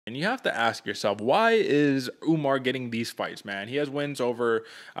And you have to ask yourself, why is Umar getting these fights, man? He has wins over,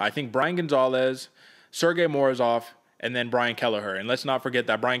 I think, Brian Gonzalez, Sergey Morozov, and then Brian Kelleher. And let's not forget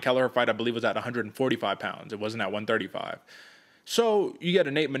that Brian Kelleher fight, I believe, was at 145 pounds. It wasn't at 135. So you get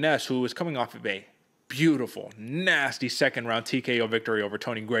a Nate Maness who is coming off of a beautiful, nasty second round TKO victory over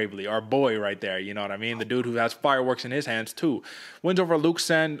Tony Gravely, our boy right there. You know what I mean? The dude who has fireworks in his hands too. Wins over Luke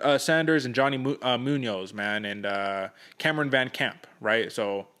Sanders and Johnny Munoz, man, and Cameron Van Camp, right?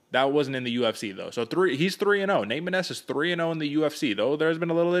 So that wasn't in the UFC though. So he's 3-0. Nate Maness is 3-0 in the UFC. Though there's been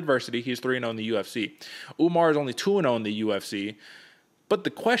a little adversity, he's 3-0 in the UFC. Umar is only 2-0 in the UFC. But the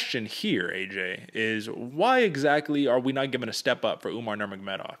question here, AJ, is why exactly are we not giving a step up for Umar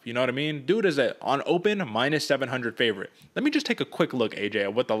Nurmagomedov? You know what I mean? Dude is on open minus 700 favorite. Let me just take a quick look, AJ,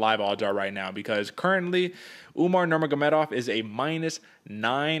 at what the live odds are right now, because currently Umar Nurmagomedov is a minus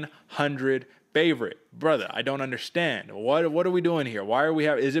 900 favorite. Brother, I don't understand. What are we doing here? Why are we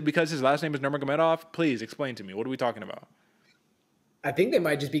is it because his last name is Nurmagomedov? Please explain to me. What are we talking about? I think they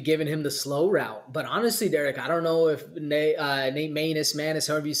might just be giving him the slow route. But honestly, Derek, I don't know if Nate Maness,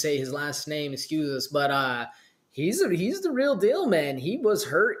 however you say his last name, excuse us, but he's the real deal, man. He was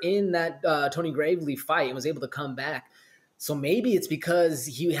hurt in that Tony Gravely fight and was able to come back. So maybe it's because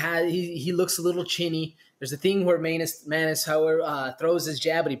he looks a little chinny. There's a thing where Maness however, throws his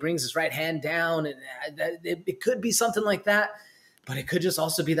jab, but he brings his right hand down, and it could be something like that. But it could just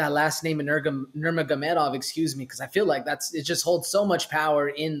also be that last name, Nurmagomedov, excuse me, because I feel like it just holds so much power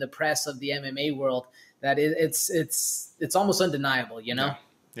in the press of the MMA world that it's almost undeniable, you know?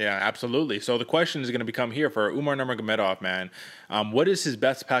 Yeah, absolutely. So the question is going to become here for Umar Nurmagomedov, man. What is his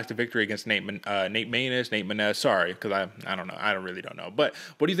best path to victory against Nate Maness? Sorry, because I don't know. I really don't know. But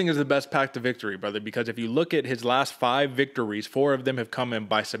what do you think is the best path to victory, brother? Because if you look at his last 5 victories, 4 of them have come in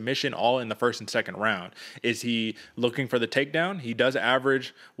by submission, all in the first and second round. Is he looking for the takedown? He does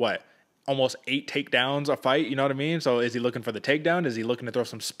average, what, almost 8 takedowns a fight, you know what I mean? So is he looking for the takedown? Is he looking to throw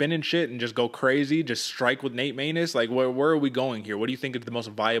some spin and shit and just go crazy, just strike with Nate Maness? Like, where are we going here? What do you think is the most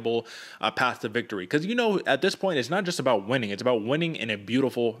viable path to victory? Because, you know, at this point, it's not just about winning. It's about winning in a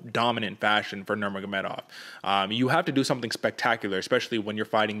beautiful, dominant fashion for Nurmagomedov. You have to do something spectacular, especially when you're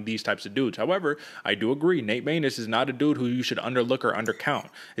fighting these types of dudes. However, I do agree, Nate Maness is not a dude who you should underlook or undercount.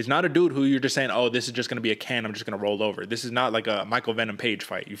 It's not a dude who you're just saying, oh, this is just going to be a can, I'm just going to roll over. This is not like a Michael Venom Page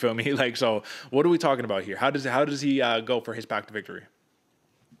fight, you feel me? Like, so what are we talking about here? How does he go for his path to victory?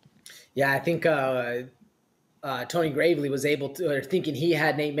 Yeah, I think Tony Gravely was able to, or thinking he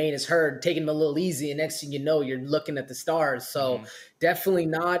had Nate Maness hurt, taking him a little easy, and next thing you know, you're looking at the stars. So definitely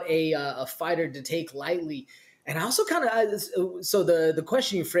not a fighter to take lightly. And I also kind of, so the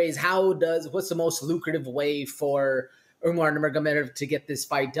question you phrase, what's the most lucrative way for Umar Nurmagomedov to get this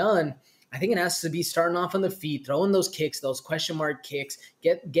fight done? I think it has to be starting off on the feet, throwing those kicks, those question mark kicks,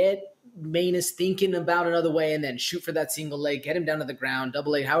 get Maness thinking about another way, and then shoot for that single leg, get him down to the ground,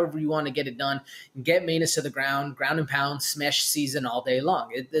 double leg, however you want to get it done, and get Maness to the ground and pound, smash season all day long.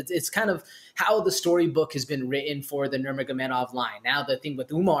 It's kind of how the storybook has been written for the Nurmagomedov line. Now the thing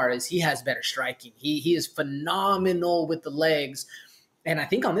with Umar is he has better striking. He is phenomenal with the legs. And I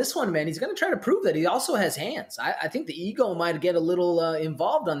think on this one, man, he's going to try to prove that he also has hands. I think the ego might get a little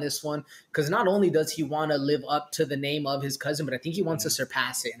involved on this one, because not only does he want to live up to the name of his cousin, but I think he wants to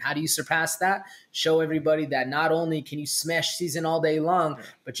surpass it. And how do you surpass that? Show everybody that not only can you smash season all day long,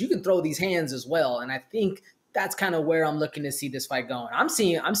 but you can throw these hands as well. And I think that's kind of where I'm looking to see this fight going. I'm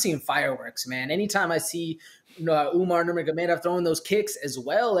seeing fireworks, man. Anytime I see Umar Nurmagomedov throwing those kicks, as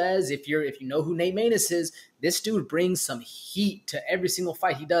well as if you know who Nate Maness is, this dude brings some heat to every single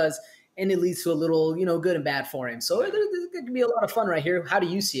fight he does, and it leads to a little, good and bad for him. So there could be a lot of fun right here. How do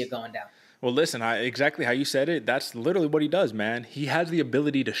you see it going down? Well, listen, exactly how you said it, that's literally what he does, man. He has the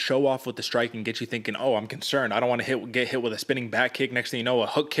ability to show off with the strike and get you thinking, oh, I'm concerned. I don't want to get hit with a spinning back kick. Next thing you know, a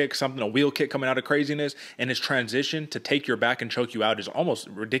hook kick, something, a wheel kick coming out of craziness. And his transition to take your back and choke you out is almost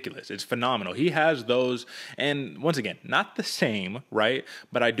ridiculous. It's phenomenal. He has those. And once again, not the same, right?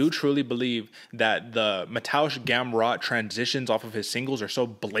 But I do truly believe that the Mateusz Gamrot transitions off of his singles are so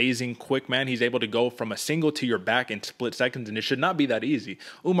blazing quick, man. He's able to go from a single to your back in split seconds, and it should not be that easy.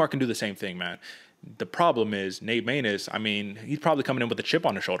 Umar can do the same thing, man. The problem is Nate Maness, I mean, he's probably coming in with a chip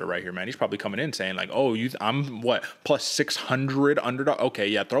on his shoulder right here, man. He's probably coming in saying like, oh, I'm what, plus 600 underdog? Okay,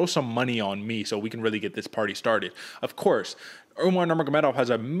 yeah, throw some money on me so we can really get this party started. Of course, Umar Nurmagomedov has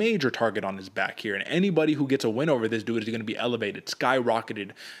a major target on his back here, and anybody who gets a win over this dude is going to be elevated,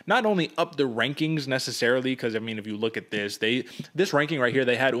 skyrocketed, not only up the rankings necessarily, because, I mean, if you look at this ranking right here,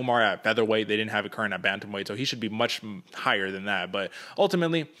 they had Umar at featherweight. They didn't have it current at bantamweight, so he should be much higher than that. But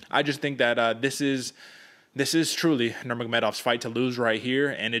ultimately, I just think that this is This is truly Nurmagomedov's fight to lose right here,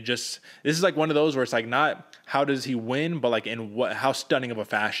 and this is like one of those where it's like not how does he win, but like how stunning of a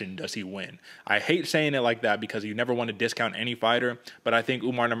fashion does he win. I hate saying it like that because you never want to discount any fighter, but I think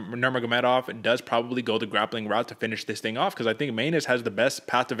Umar Nurmagomedov does probably go the grappling route to finish this thing off because I think Maness has the best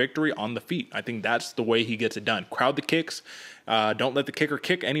path to victory on the feet. I think that's the way he gets it done. Crowd the kicks. Don't let the kicker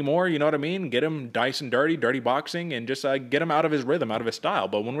kick anymore. You know what I mean? Get him dicing dirty boxing, and just get him out of his rhythm, out of his style.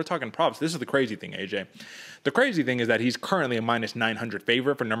 But when we're talking props, this is the crazy thing, AJ. The crazy thing is that he's currently a minus 900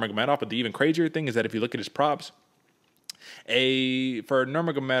 favorite for Nurmagomedov. But the even crazier thing is that if you look at his props, for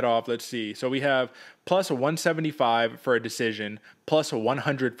Nurmagomedov, let's see. So we have plus 175 for a decision, plus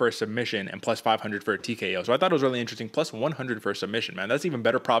 100 for a submission, and plus 500 for a TKO. So I thought it was really interesting. Plus 100 for a submission, man. That's even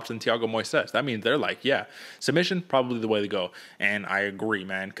better props than Thiago Moises. That means they're like, yeah, submission, probably the way to go. And I agree,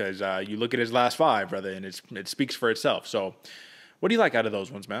 man, because you look at his last 5, brother, and it speaks for itself. So what do you like out of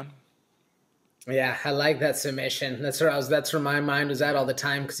those ones, man? Yeah, I like that submission. That's where my mind was at all the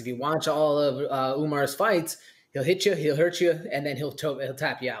time. Because if you watch all of Umar's fights, he'll hit you, he'll hurt you, and then he'll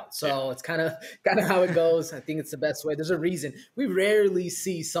tap you out. So it's kind of how it goes. I think it's the best way. There's a reason. We rarely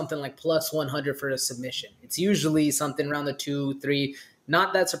see something like plus 100 for a submission. It's usually something around the 2, 3.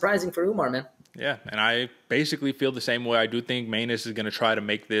 Not that surprising for Umar, man. Yeah, and I basically feel the same way. I do think Maness is going to try to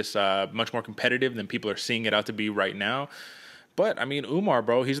make this much more competitive than people are seeing it out to be right now. But, I mean, Umar,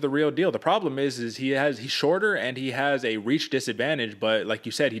 bro, he's the real deal. The problem is he's shorter and he has a reach disadvantage, but like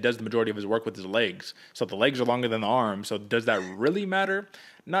you said, he does the majority of his work with his legs. So the legs are longer than the arms. So does that really matter?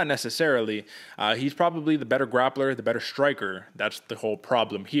 Not necessarily. He's probably the better grappler, the better striker. That's the whole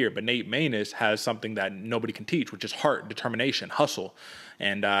problem here. But Nate Maness has something that nobody can teach, which is heart, determination, hustle.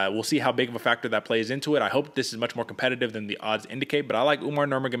 And we'll see how big of a factor that plays into it. I hope this is much more competitive than the odds indicate, but I like Umar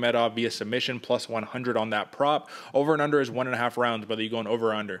Nurmagomedov via submission plus 100 on that prop. Over and under is 1.5 rounds, whether you're going over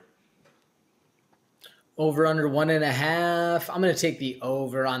or under. Over under 1.5. I'm going to take the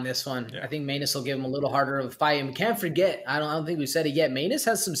over on this one. Yeah. I think Maness will give him a little harder of a fight. And we can't forget, I don't think we said it yet, Maness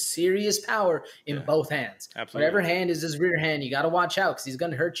has some serious power in both hands. Absolutely. Whatever hand is his rear hand, you got to watch out because he's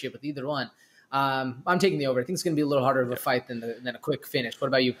going to hurt you with either one. I'm taking the over. I think it's going to be a little harder of a fight than a quick finish. What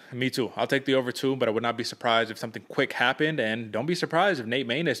about you? Me too. I'll take the over too, but I would not be surprised if something quick happened. And don't be surprised if Nate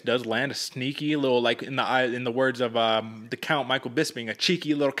Maness does land a sneaky little, like in the words of the Count Michael Bisping, a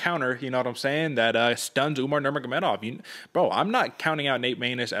cheeky little counter. You know what I'm saying? That stuns Umar Nurmagomedov. Bro, I'm not counting out Nate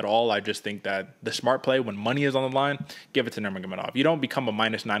Maness at all. I just think that the smart play when money is on the line, give it to Nurmagomedov. You don't become a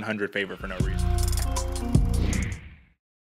minus 900 favorite for no reason.